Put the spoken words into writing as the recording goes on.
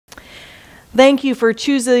Thank you for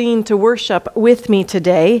choosing to worship with me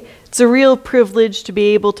today. It's a real privilege to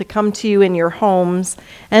be able to come to you in your homes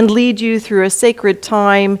and lead you through a sacred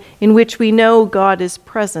time in which we know God is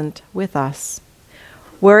present with us,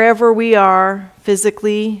 wherever we are,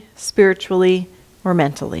 physically, spiritually, or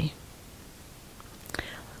mentally.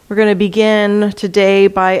 We're going to begin today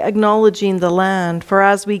by acknowledging the land, for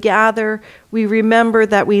as we gather, we remember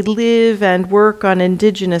that we live and work on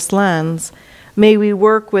Indigenous lands. May we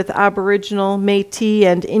work with Aboriginal, Métis,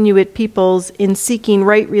 and Inuit peoples in seeking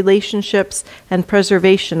right relationships and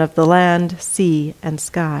preservation of the land, sea, and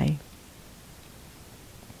sky.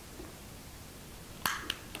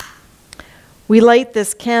 We light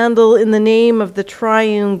this candle in the name of the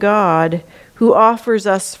triune God, who offers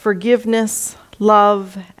us forgiveness,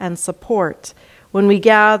 love, and support when we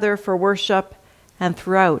gather for worship and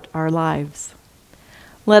throughout our lives.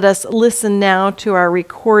 Let us listen now to our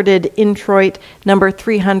recorded introit, number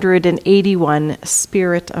 381,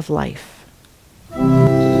 Spirit of Life.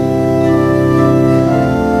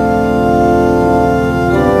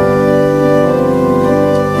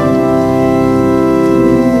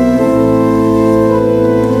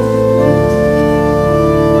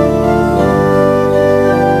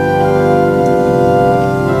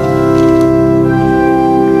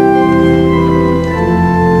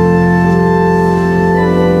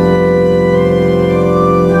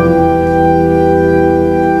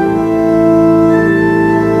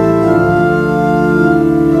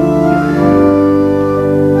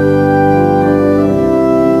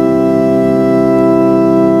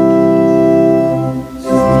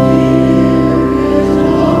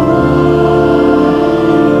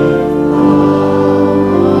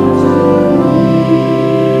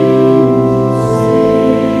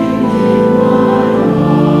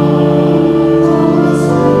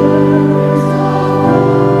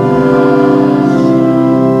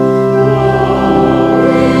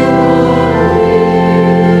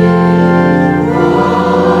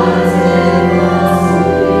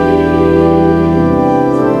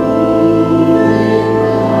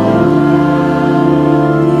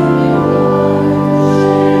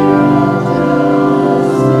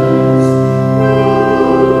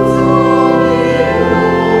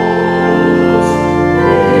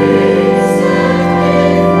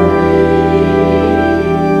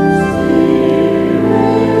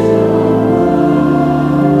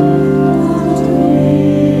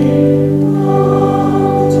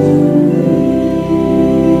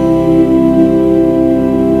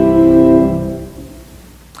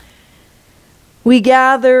 We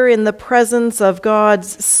gather in the presence of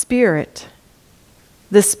God's Spirit,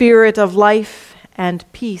 the Spirit of life and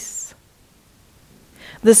peace.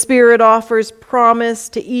 The Spirit offers promise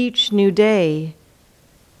to each new day.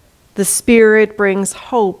 The Spirit brings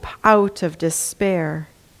hope out of despair.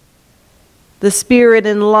 The Spirit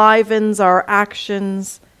enlivens our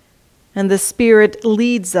actions, and the Spirit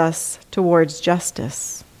leads us towards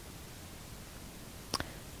justice.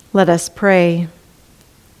 Let us pray.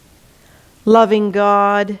 Loving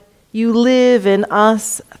God, you live in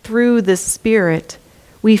us through the Spirit.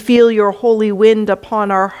 We feel your holy wind upon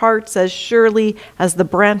our hearts as surely as the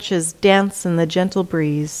branches dance in the gentle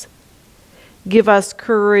breeze. Give us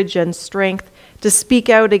courage and strength to speak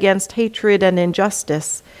out against hatred and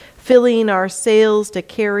injustice, filling our sails to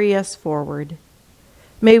carry us forward.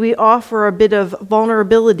 May we offer a bit of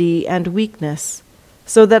vulnerability and weakness,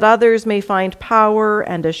 so that others may find power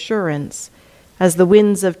and assurance as the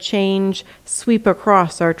winds of change sweep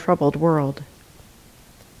across our troubled world.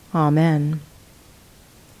 Amen.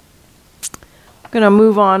 I'm going to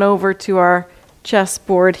move on over to our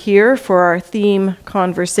chessboard here for our theme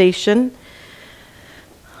conversation.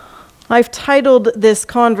 I've titled this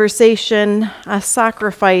conversation, A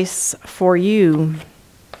Sacrifice for You.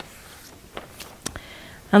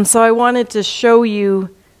 And so I wanted to show you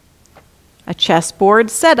a chessboard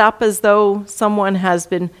set up as though someone has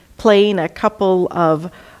been playing a couple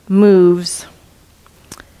of moves.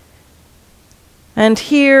 And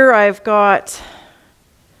here I've got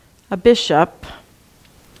a bishop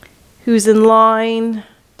who's in line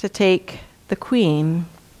to take the queen.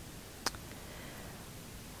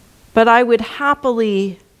 But I would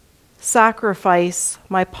happily sacrifice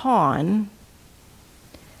my pawn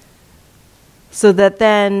so that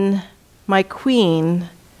then my queen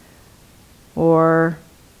or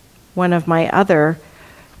one of my other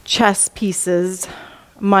chess pieces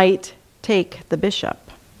might take the bishop.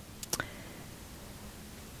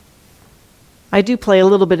 I do play a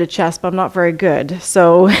little bit of chess, but I'm not very good.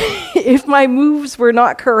 So if my moves were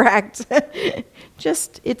not correct,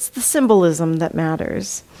 it's the symbolism that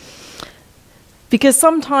matters. Because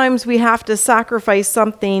sometimes we have to sacrifice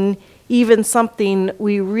something, even something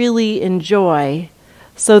we really enjoy,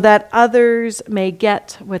 so that others may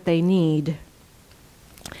get what they need.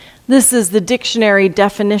 This is the dictionary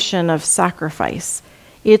definition of sacrifice.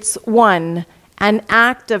 It's 1, an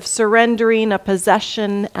act of surrendering a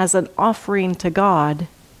possession as an offering to God.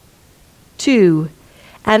 2,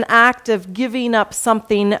 an act of giving up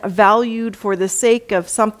something valued for the sake of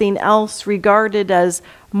something else regarded as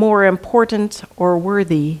more important or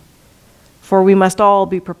worthy. For we must all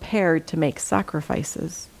be prepared to make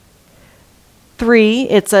sacrifices. 3,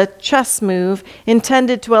 it's a chess move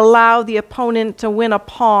intended to allow the opponent to win a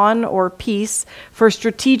pawn or piece for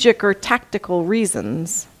strategic or tactical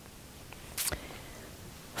reasons.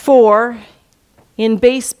 4, in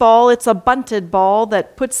baseball, it's a bunted ball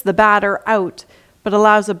that puts the batter out but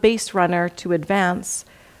allows a base runner to advance.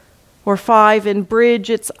 Or 5, in bridge,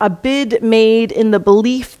 it's a bid made in the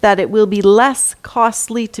belief that it will be less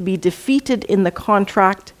costly to be defeated in the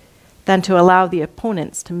contract than to allow the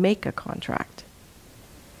opponents to make a contract.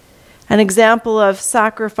 An example of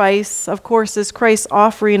sacrifice, of course, is Christ's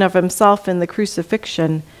offering of himself in the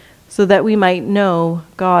crucifixion so that we might know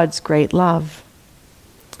God's great love.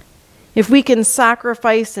 If we can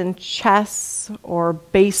sacrifice in chess or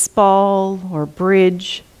baseball or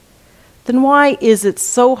bridge, then why is it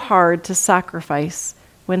so hard to sacrifice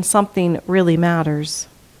when something really matters?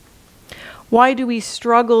 Why do we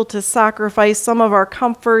struggle to sacrifice some of our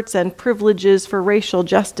comforts and privileges for racial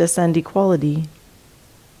justice and equality?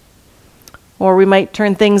 Or we might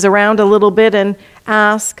turn things around a little bit and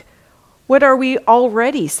ask, what are we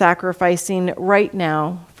already sacrificing right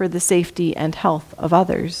now for the safety and health of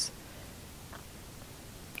others?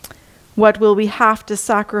 What will we have to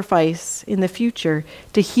sacrifice in the future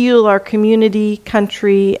to heal our community,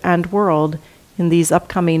 country, and world in these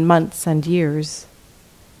upcoming months and years?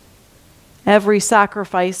 Every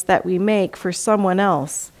sacrifice that we make for someone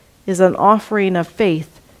else is an offering of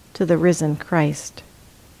faith to the risen Christ.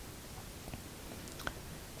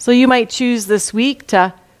 So you might choose this week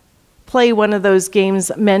to play one of those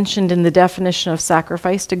games mentioned in the definition of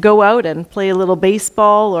sacrifice, to go out and play a little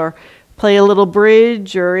baseball or play a little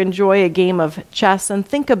bridge or enjoy a game of chess, and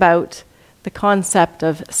think about the concept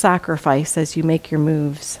of sacrifice as you make your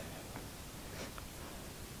moves.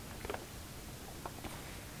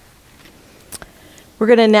 We're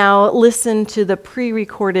going to now listen to the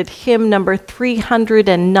pre-recorded hymn number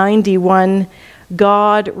 391,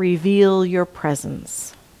 God, Reveal Your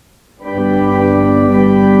Presence.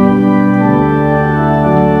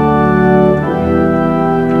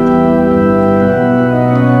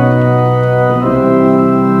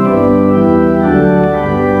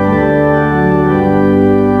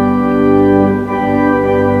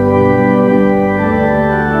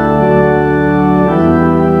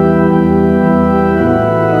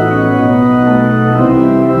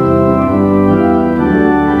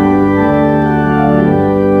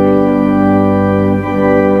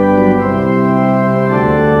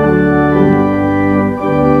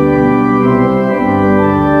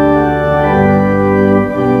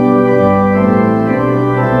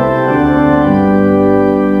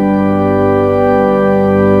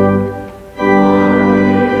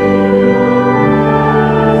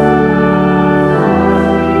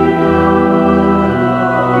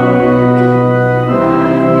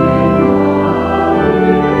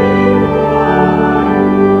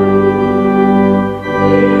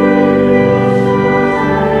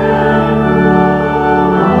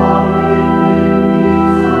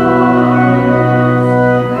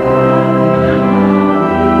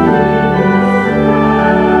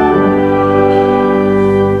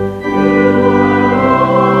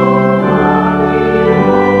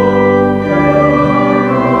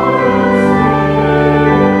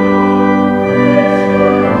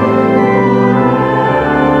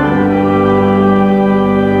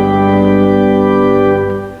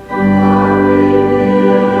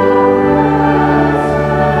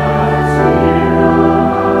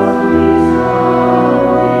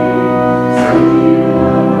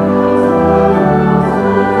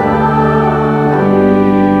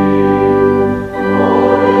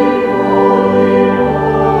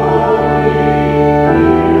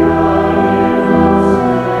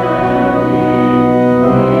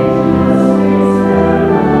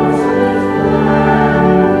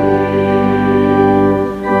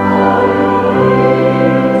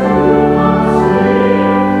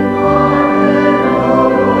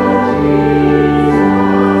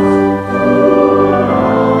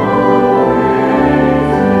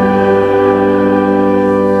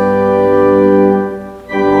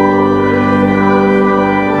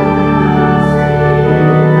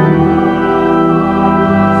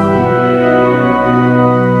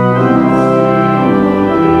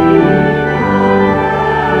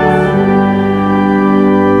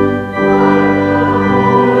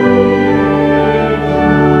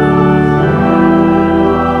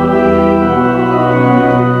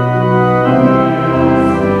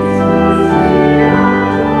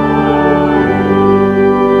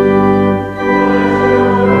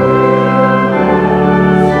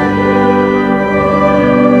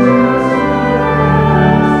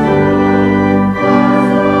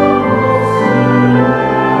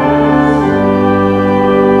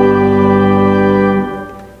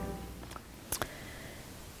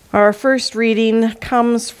 Our first reading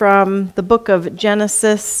comes from the book of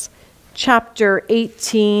Genesis, chapter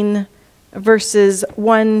 18, verses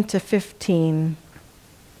 1 to 15.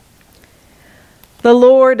 The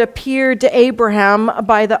Lord appeared to Abraham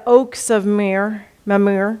by the oaks of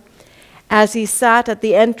Mamre, as he sat at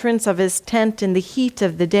the entrance of his tent in the heat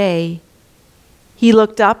of the day. He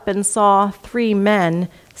looked up and saw 3 men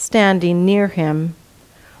standing near him.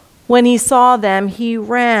 When he saw them, he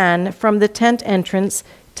ran from the tent entrance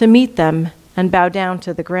to meet them and bow down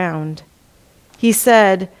to the ground. He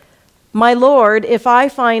said, "My Lord, if I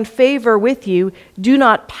find favor with you, do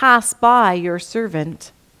not pass by your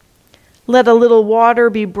servant. Let a little water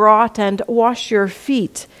be brought and wash your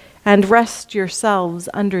feet and rest yourselves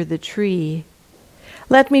under the tree.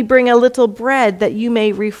 Let me bring a little bread that you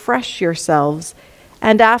may refresh yourselves,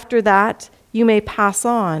 and after that you may pass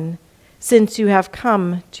on, since you have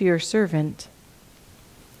come to your servant."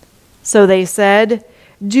 So they said,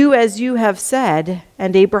 "Do as you have said."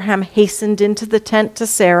 And Abraham hastened into the tent to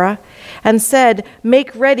Sarah and said,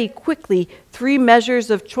 "Make ready quickly 3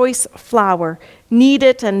 measures of choice flour. Knead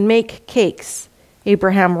it and make cakes."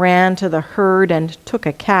 Abraham ran to the herd and took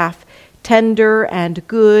a calf, tender and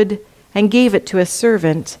good, and gave it to a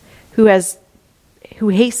servant who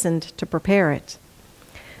hastened to prepare it.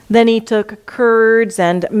 Then he took curds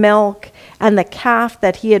and milk and the calf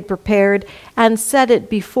that he had prepared and set it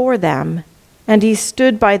before them, and he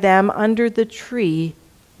stood by them under the tree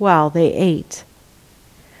while they ate.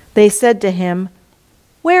 They said to him,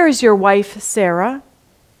 "Where is your wife Sarah?"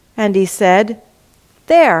 And he said,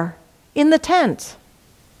 "There, in the tent."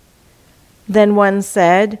 Then one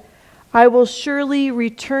said, "I will surely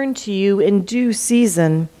return to you in due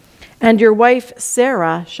season, and your wife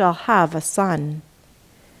Sarah shall have a son."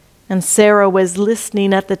 And Sarah was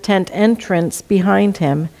listening at the tent entrance behind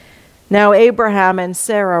him. Now Abraham and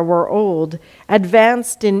Sarah were old,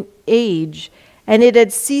 advanced in age, and it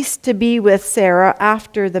had ceased to be with Sarah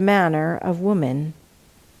after the manner of woman.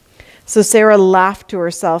 So Sarah laughed to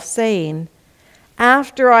herself, saying,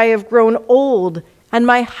 "After I have grown old, and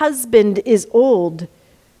my husband is old,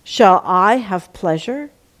 shall I have pleasure?"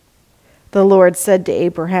 The Lord said to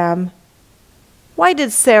Abraham, "Why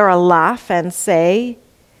did Sarah laugh and say,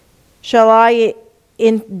 'Shall I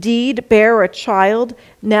indeed bear a child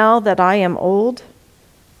now that I am old?'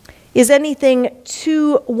 Is anything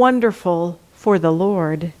too wonderful for the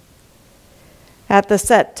Lord? At the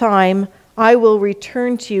set time, I will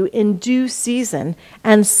return to you in due season,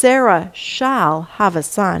 and Sarah shall have a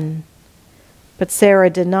son." But Sarah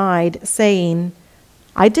denied, saying,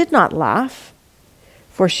 "I did not laugh,"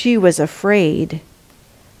 for she was afraid.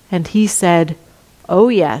 And he said, "Oh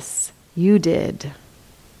yes, you did."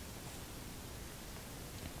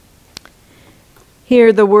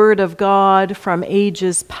 Hear the word of God from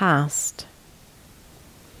ages past.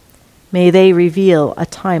 May they reveal a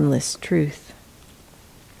timeless truth.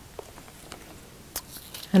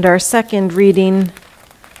 And our second reading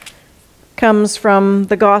comes from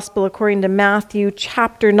the Gospel according to Matthew,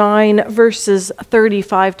 chapter 9, verses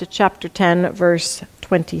 35 to chapter 10, verse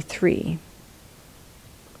 23.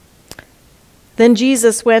 Then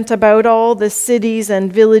Jesus went about all the cities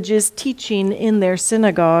and villages, teaching in their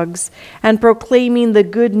synagogues and proclaiming the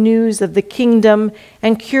good news of the kingdom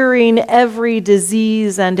and curing every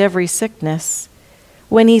disease and every sickness.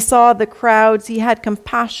 When he saw the crowds, he had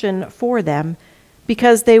compassion for them,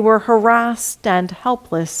 because they were harassed and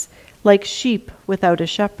helpless, like sheep without a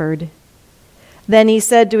shepherd. Then he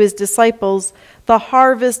said to his disciples, "The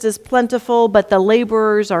harvest is plentiful, but the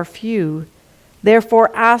laborers are few. Therefore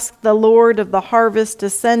ask the Lord of the harvest to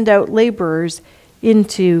send out laborers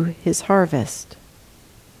into his harvest."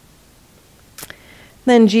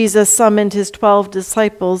 Then Jesus summoned his 12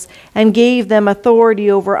 disciples and gave them authority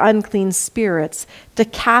over unclean spirits, to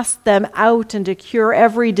cast them out and to cure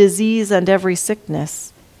every disease and every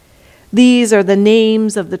sickness. These are the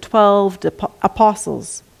names of the 12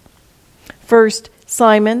 apostles. First,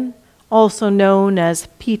 Simon, also known as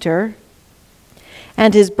Peter,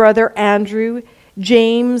 and his brother Andrew,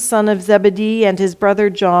 James, son of Zebedee, and his brother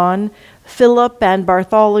John, Philip and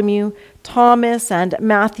Bartholomew, Thomas and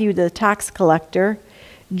Matthew the tax collector,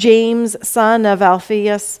 James, son of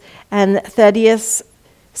Alphaeus, and Thaddeus,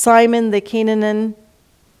 Simon the Canaanan,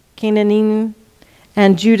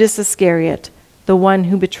 and Judas Iscariot, the one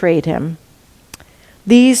who betrayed him.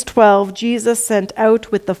 These 12 Jesus sent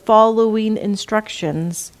out with the following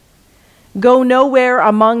instructions: "Go nowhere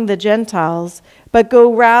among the Gentiles, but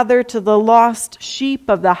go rather to the lost sheep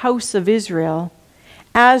of the house of Israel.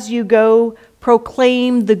 As you go,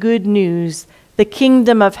 proclaim the good news. The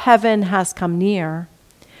kingdom of heaven has come near.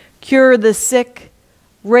 Cure the sick,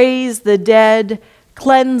 raise the dead,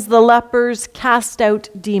 Cleanse the lepers, cast out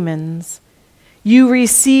demons. You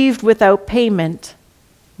received without payment,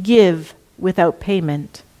 give without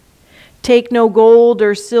payment. Take no gold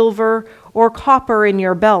or silver or copper in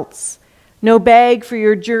your belts, no bag for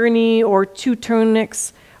your journey, or 2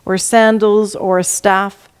 tunics, or sandals, or a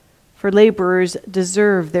staff, for laborers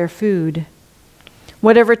deserve their food.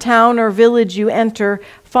 Whatever town or village you enter,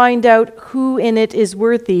 find out who in it is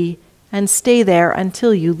worthy, and stay there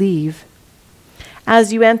until you leave.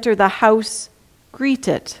 As you enter the house, greet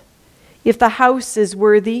it. If the house is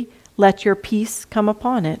worthy, let your peace come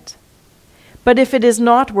upon it. But if it is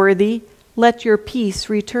not worthy, let your peace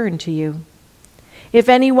return to you. If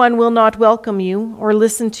anyone will not welcome you or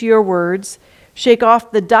listen to your words, shake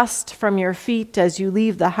off the dust from your feet as you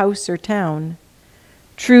leave the house or town.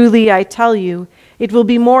 Truly, I tell you, it will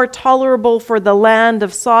be more tolerable for the land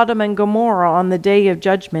of Sodom and Gomorrah on the day of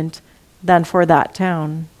judgment than for that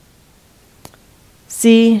town.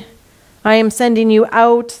 See, I am sending you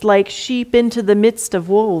out like sheep into the midst of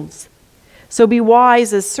wolves. So be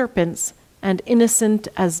wise as serpents and innocent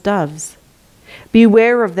as doves.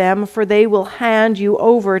 Beware of them, for they will hand you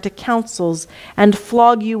over to councils and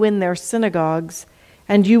flog you in their synagogues,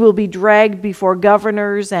 and you will be dragged before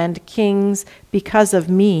governors and kings because of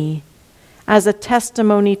me, as a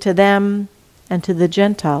testimony to them and to the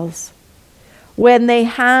Gentiles. When they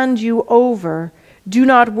hand you over, do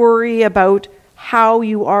not worry about how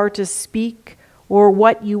you are to speak or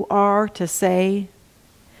what you are to say,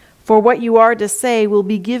 for what you are to say will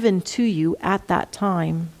be given to you at that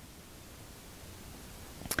time.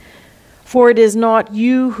 For it is not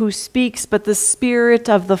you who speaks, but the Spirit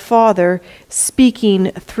of the Father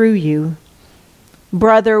speaking through you.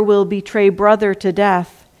 Brother will betray brother to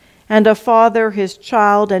death, and a father his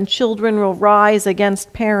child, and children will rise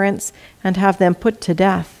against parents and have them put to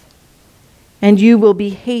death. And you will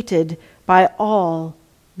be hated by all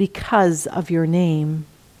because of your name,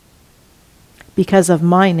 because of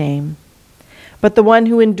my name. But the one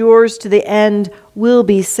who endures to the end will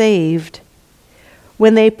be saved.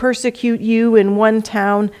 When they persecute you in one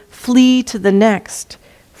town, flee to the next.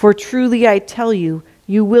 For truly I tell you,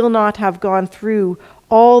 you will not have gone through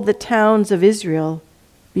all the towns of Israel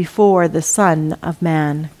before the Son of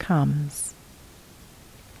Man comes.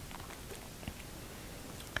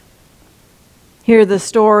 Hear the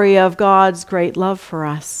story of God's great love for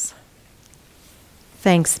us.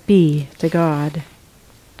 Thanks be to God.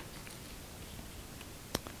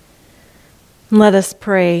 Let us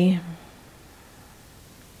pray.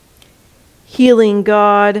 Healing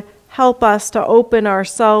God, help us to open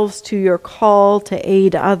ourselves to your call to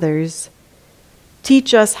aid others.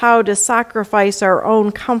 Teach us how to sacrifice our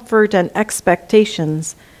own comfort and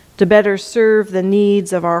expectations to better serve the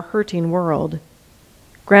needs of our hurting world.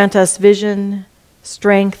 Grant us vision,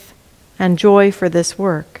 strength, and joy for this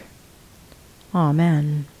work.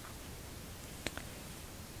 Amen.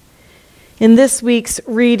 In this week's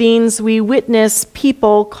readings, we witness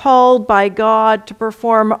people called by God to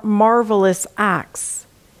perform marvelous acts.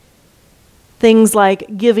 Things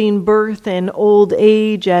like giving birth in old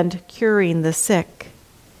age and curing the sick.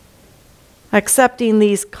 Accepting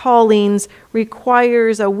these callings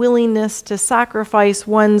requires a willingness to sacrifice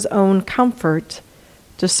one's own comfort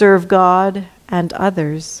to serve God and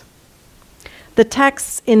others. The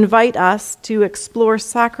texts invite us to explore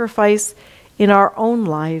sacrifice in our own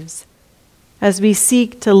lives as we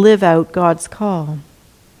seek to live out God's call.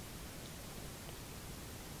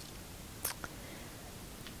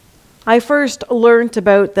 I first learned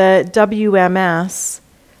about the WMS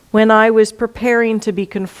when I was preparing to be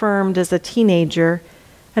confirmed as a teenager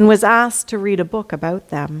and was asked to read a book about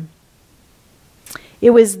them.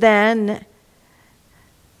 It was then,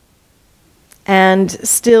 and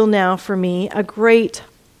still now for me, a great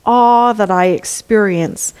awe that I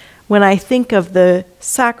experience when I think of the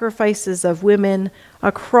sacrifices of women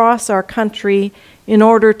across our country in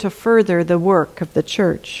order to further the work of the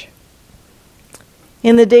church.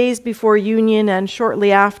 In the days before Union and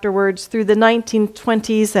shortly afterwards, through the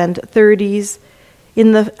 1920s and 30s,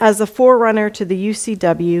 as a forerunner to the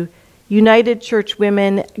UCW, United Church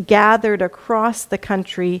women gathered across the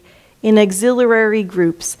country in auxiliary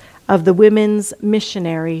groups of the Women's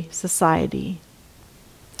Missionary Society.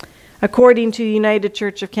 According to the United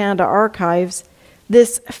Church of Canada archives,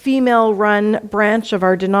 this female-run branch of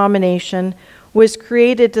our denomination was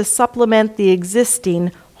created to supplement the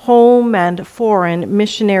existing home and foreign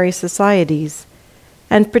missionary societies,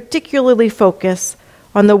 and particularly focus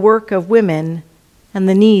on the work of women and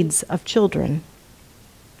the needs of children.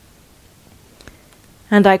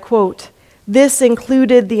 And I quote, "This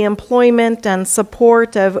included the employment and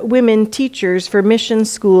support of women teachers for mission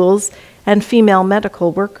schools and female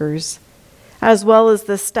medical workers, as well as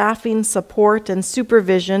the staffing, support, and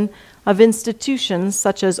supervision of institutions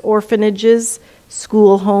such as orphanages,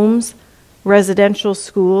 school homes, residential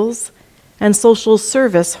schools, and social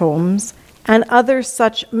service homes, and other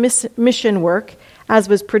such mission work as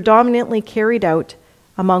was predominantly carried out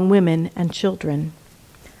among women and children.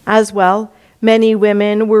 As well, many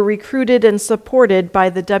women were recruited and supported by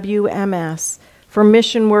the WMS for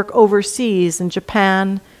mission work overseas in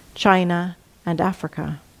Japan, China, and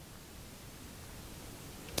Africa.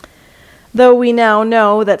 Though we now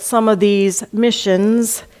know that some of these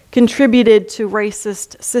missions contributed to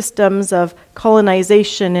racist systems of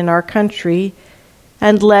colonization in our country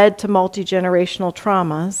and led to multi-generational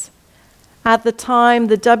traumas, at the time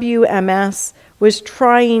the WMS was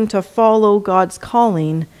trying to follow God's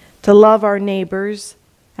calling to love our neighbors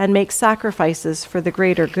and make sacrifices for the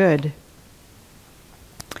greater good.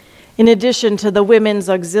 In addition to the Women's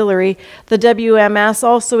Auxiliary, the WMS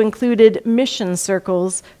also included mission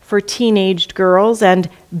circles for teenaged girls and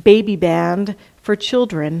baby band for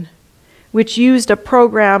children, which used a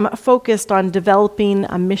program focused on developing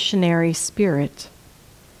a missionary spirit.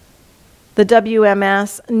 The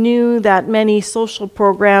WMS knew that many social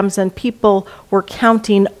programs and people were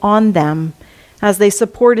counting on them as they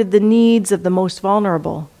supported the needs of the most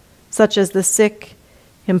vulnerable, such as the sick,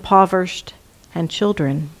 impoverished, and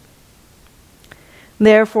children.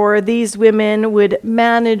 Therefore, these women would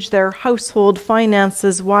manage their household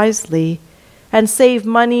finances wisely and save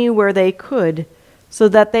money where they could so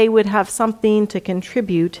that they would have something to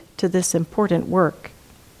contribute to this important work.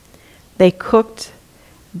 They cooked,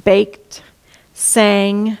 baked,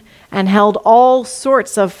 sang, and held all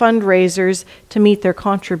sorts of fundraisers to meet their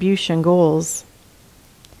contribution goals.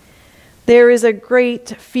 There is a great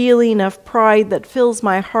feeling of pride that fills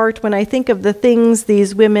my heart when I think of the things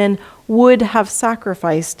these women would have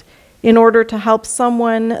sacrificed in order to help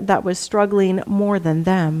someone that was struggling more than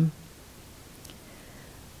them.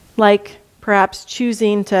 Like perhaps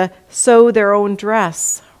choosing to sew their own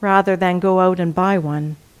dress rather than go out and buy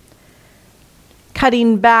one.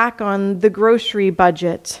 Cutting back on the grocery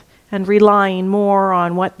budget and relying more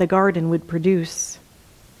on what the garden would produce.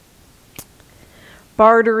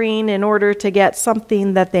 Bartering in order to get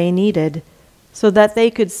something that they needed so that they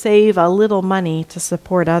could save a little money to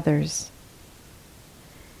support others.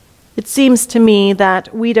 It seems to me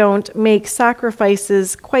that we don't make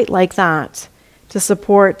sacrifices quite like that to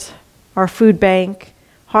support our food bank,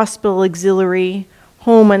 hospital auxiliary,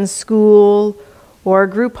 home and school, or a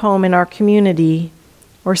group home in our community,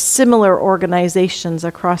 or similar organizations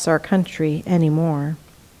across our country anymore.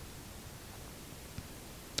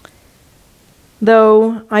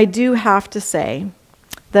 Though I do have to say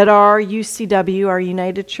that our UCW, our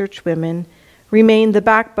United Church Women, remain the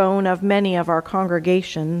backbone of many of our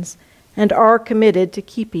congregations and are committed to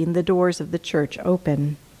keeping the doors of the church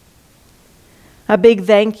open. A big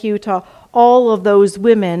thank you to all of those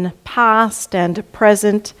women, past and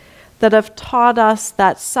present, that have taught us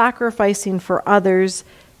that sacrificing for others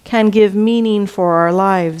can give meaning for our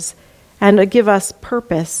lives and give us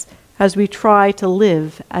purpose as we try to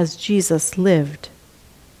live as Jesus lived.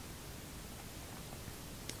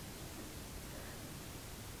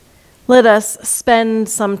 Let us spend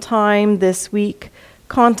some time this week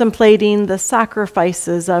contemplating the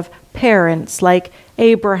sacrifices of parents like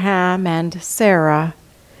Abraham and Sarah,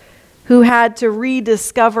 who had to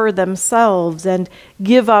rediscover themselves and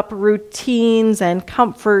give up routines and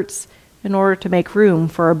comforts in order to make room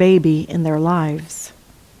for a baby in their lives.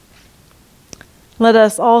 Let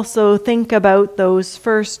us also think about those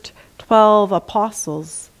first 12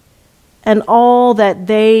 apostles and all that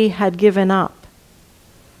they had given up,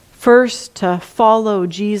 first to follow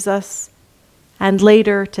Jesus and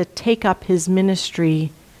later to take up his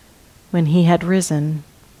ministry when he had risen,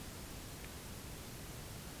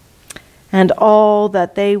 and all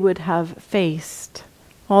that they would have faced,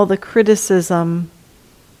 all the criticism,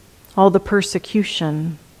 all the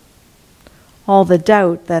persecution, all the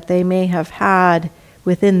doubt that they may have had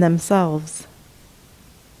within themselves.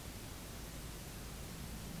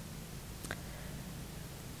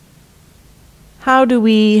 How do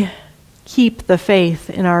we keep the faith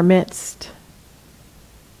in our midst?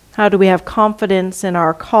 How do we have confidence in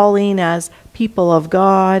our calling as people of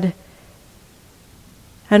God?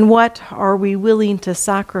 And what are we willing to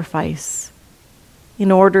sacrifice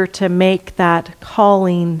in order to make that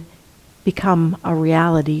calling become a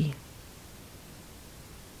reality?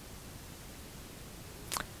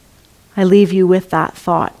 I leave you with that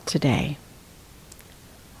thought today.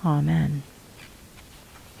 Amen.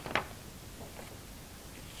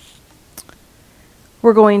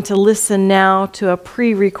 We're going to listen now to a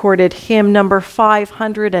pre-recorded hymn, number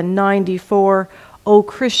 594, O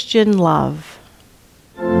Christian Love.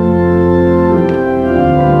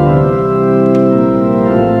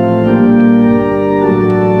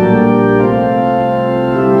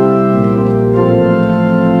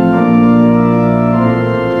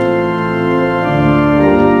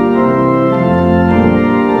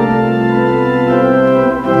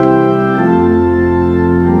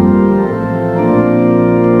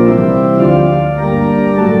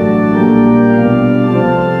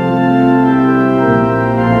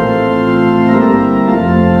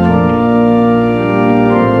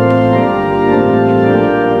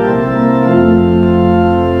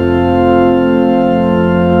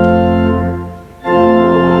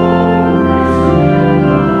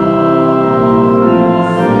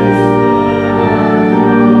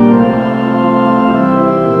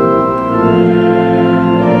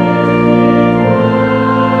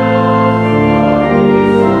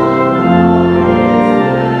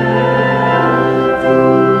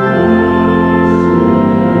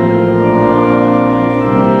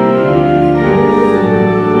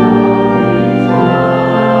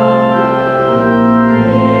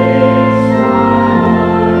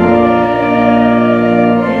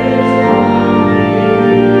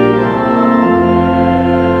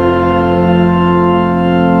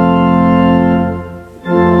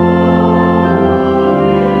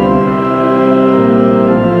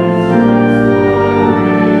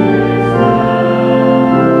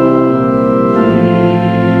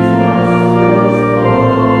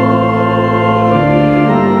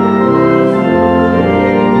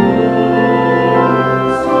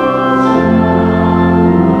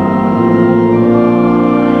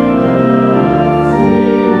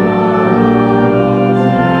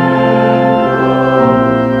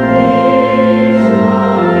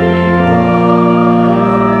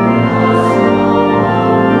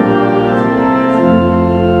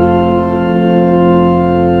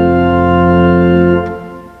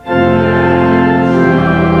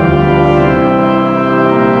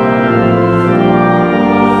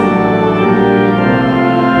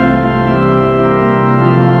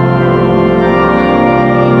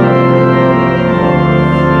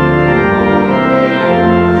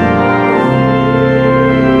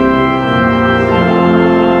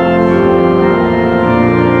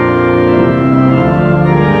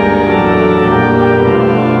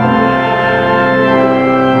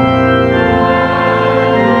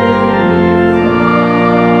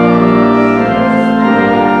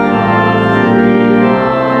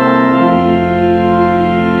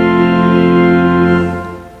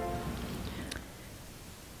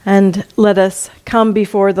 And let us come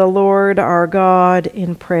before the Lord our God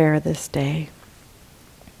in prayer this day.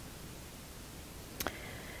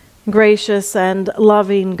 Gracious and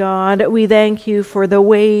loving God, we thank you for the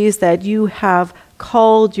ways that you have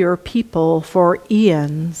called your people for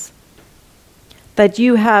eons, that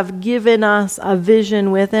you have given us a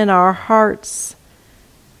vision within our hearts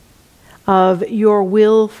of your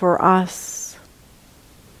will for us,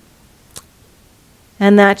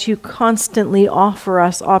 and that you constantly offer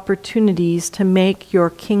us opportunities to make your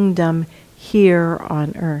kingdom here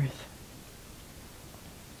on earth.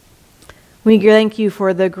 We thank you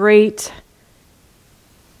for the great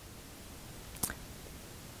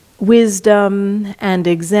wisdom and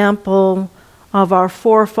example of our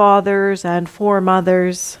forefathers and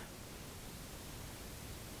foremothers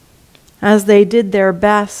as they did their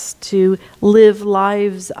best to live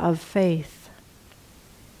lives of faith.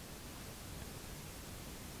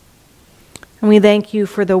 And we thank you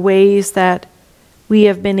for the ways that we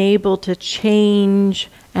have been able to change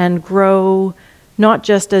and grow, not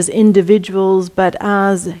just as individuals, but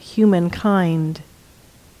as humankind.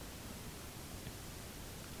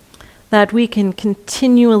 That we can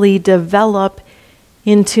continually develop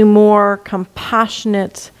into more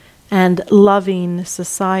compassionate and loving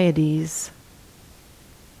societies.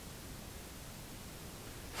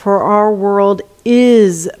 For our world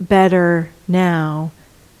is better now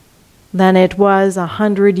than it was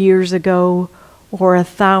 100 years ago or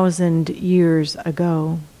 1,000 years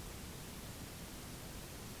ago.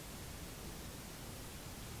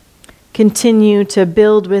 Continue to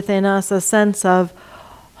build within us a sense of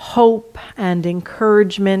hope and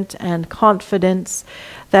encouragement and confidence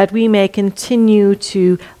that we may continue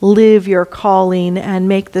to live your calling and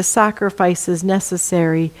make the sacrifices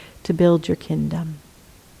necessary to build your kingdom.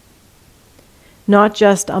 Not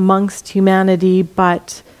just amongst humanity,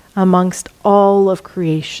 but amongst all of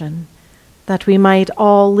creation, that we might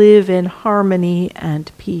all live in harmony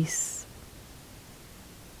and peace.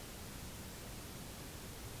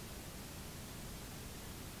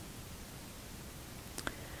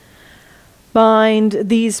 Bind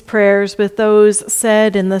these prayers with those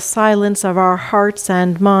said in the silence of our hearts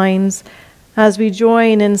and minds as we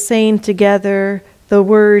join in saying together the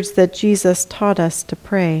words that Jesus taught us to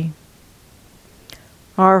pray.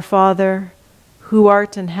 Our Father, who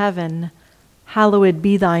art in heaven, hallowed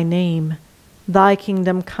be thy name. Thy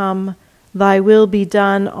kingdom come, thy will be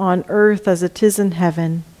done on earth as it is in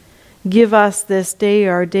heaven. Give us this day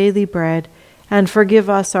our daily bread, and forgive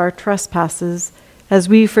us our trespasses, as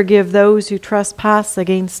we forgive those who trespass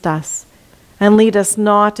against us. And lead us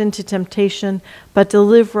not into temptation, but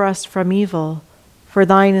deliver us from evil. For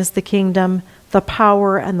thine is the kingdom, the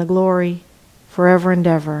power, and the glory, forever and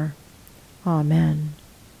ever. Amen.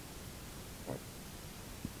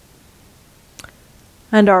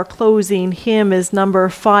 And our closing hymn is number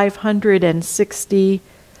 560,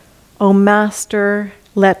 O Master,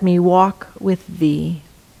 let me walk with thee.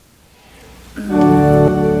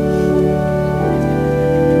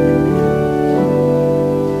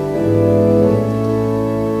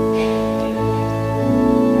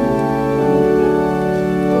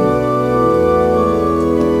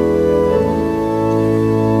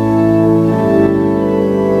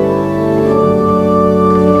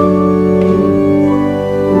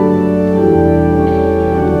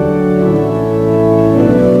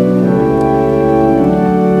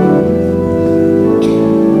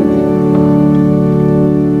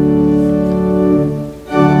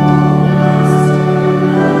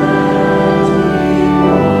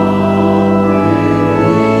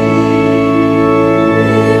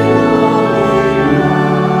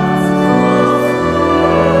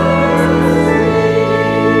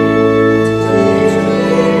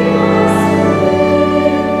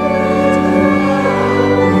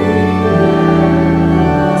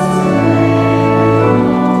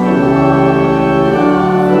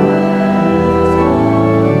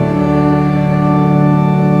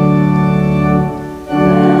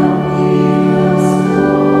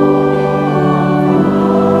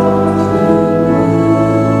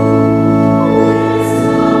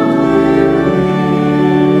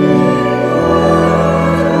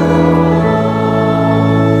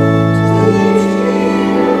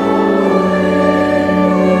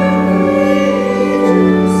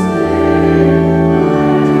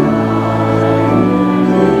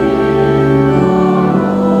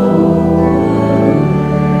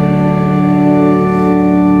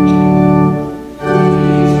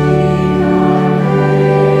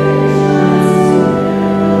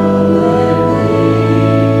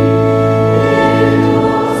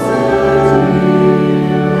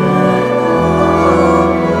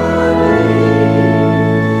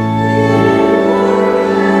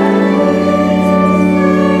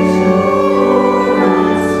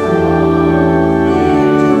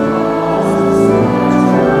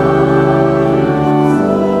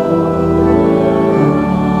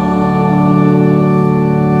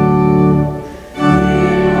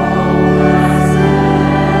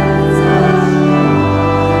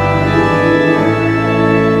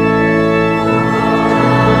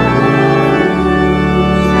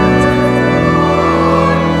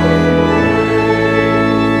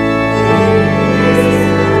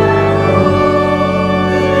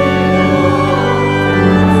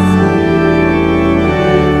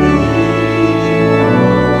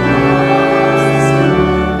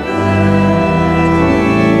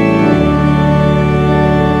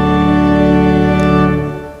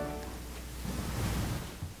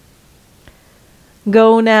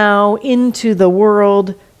 Go now into the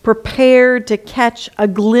world, prepared to catch a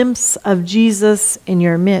glimpse of Jesus in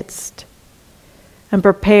your midst, and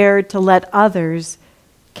prepared to let others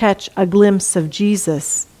catch a glimpse of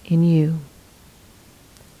Jesus in you.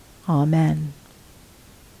 Amen.